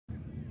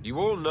You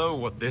all know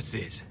what this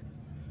is.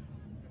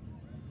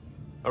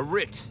 A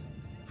writ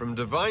from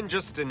Divine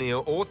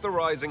Justinia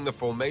authorizing the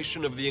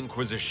formation of the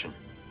Inquisition.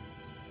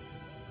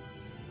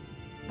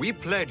 We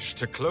pledge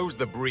to close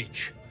the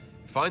breach,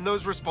 find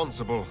those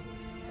responsible,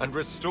 and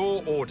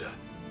restore order,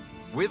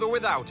 with or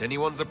without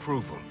anyone's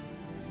approval.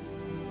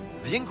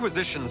 The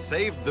Inquisition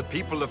saved the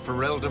people of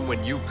Ferelden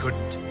when you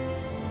couldn't.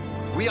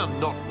 We are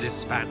not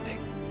disbanding.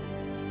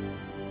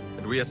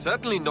 And we are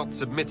certainly not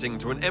submitting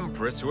to an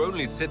empress who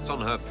only sits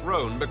on her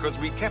throne because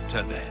we kept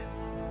her there.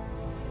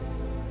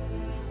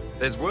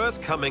 There's worse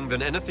coming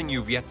than anything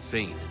you've yet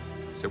seen,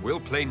 so we'll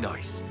play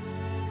nice.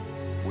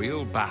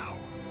 We'll bow.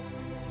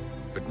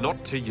 But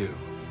not to you.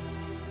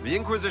 The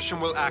Inquisition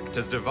will act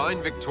as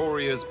Divine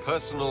Victoria's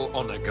personal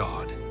honor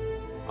guard.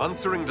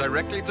 Answering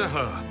directly to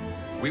her,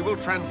 we will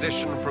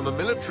transition from a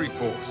military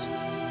force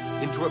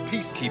into a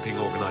peacekeeping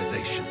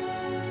organization.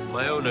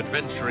 My own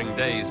adventuring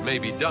days may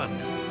be done,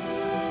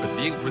 but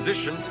the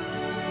Inquisition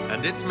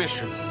and its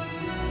mission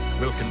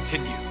will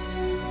continue.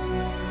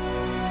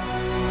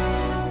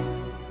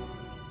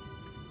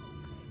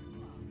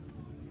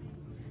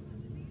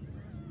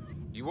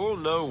 You all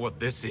know what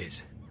this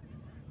is.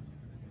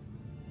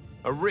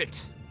 A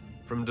writ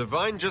from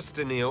Divine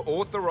Justinia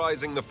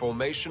authorizing the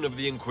formation of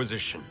the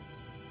Inquisition.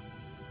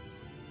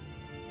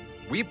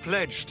 We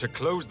pledge to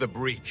close the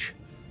breach,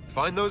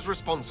 find those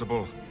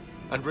responsible,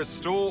 and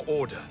restore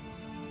order,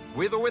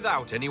 with or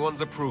without anyone's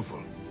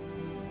approval.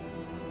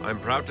 I'm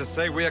proud to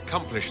say we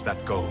accomplished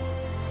that goal.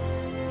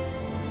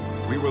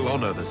 We will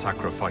honor the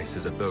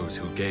sacrifices of those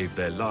who gave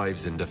their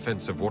lives in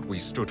defense of what we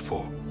stood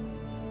for,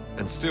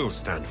 and still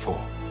stand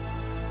for.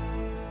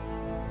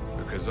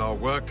 Because our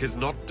work is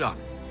not done.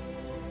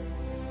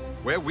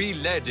 Where we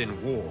led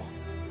in war,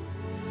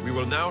 we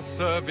will now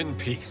serve in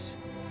peace.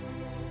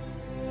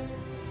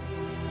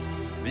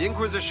 The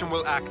Inquisition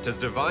will act as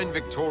Divine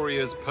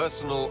Victoria's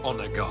personal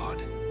honor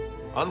guard.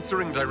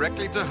 Answering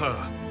directly to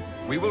her,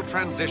 we will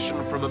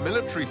transition from a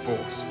military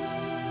force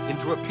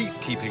into a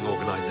peacekeeping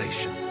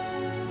organization.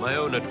 My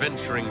own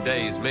adventuring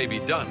days may be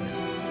done,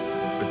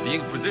 but the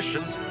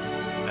Inquisition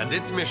and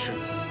its mission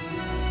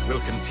will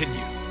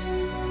continue.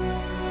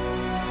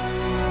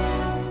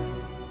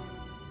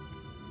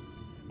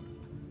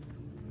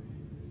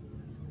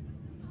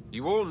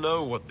 You all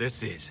know what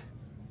this is.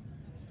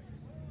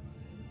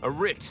 A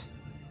writ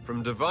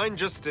from Divine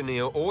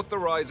Justinia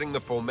authorizing the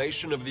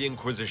formation of the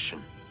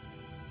Inquisition.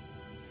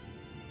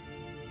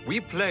 We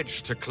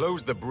pledge to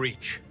close the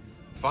breach,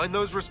 find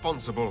those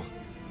responsible,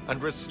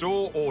 and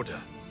restore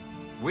order,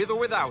 with or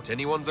without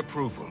anyone's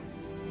approval.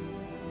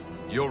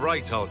 You're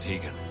right,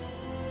 Altegan.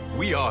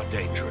 We are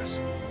dangerous.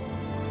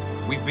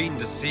 We've been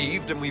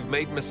deceived and we've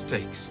made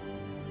mistakes.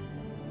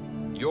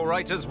 You're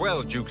right as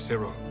well, Duke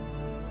Cyril.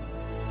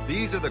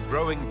 These are the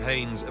growing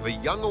pains of a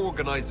young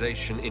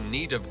organization in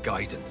need of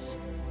guidance.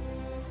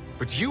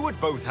 But you would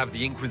both have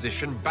the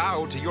Inquisition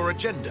bow to your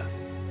agenda.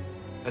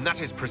 And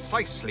that is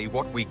precisely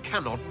what we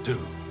cannot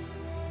do.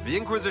 The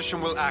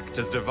Inquisition will act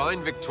as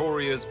Divine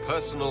Victoria's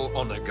personal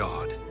honor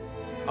guard.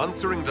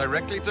 Answering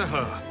directly to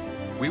her,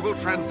 we will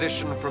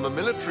transition from a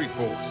military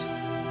force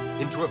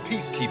into a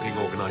peacekeeping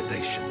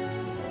organization.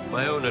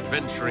 My own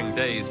adventuring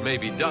days may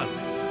be done,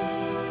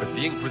 but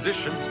the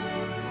Inquisition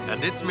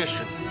and its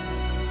mission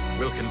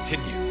will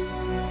continue.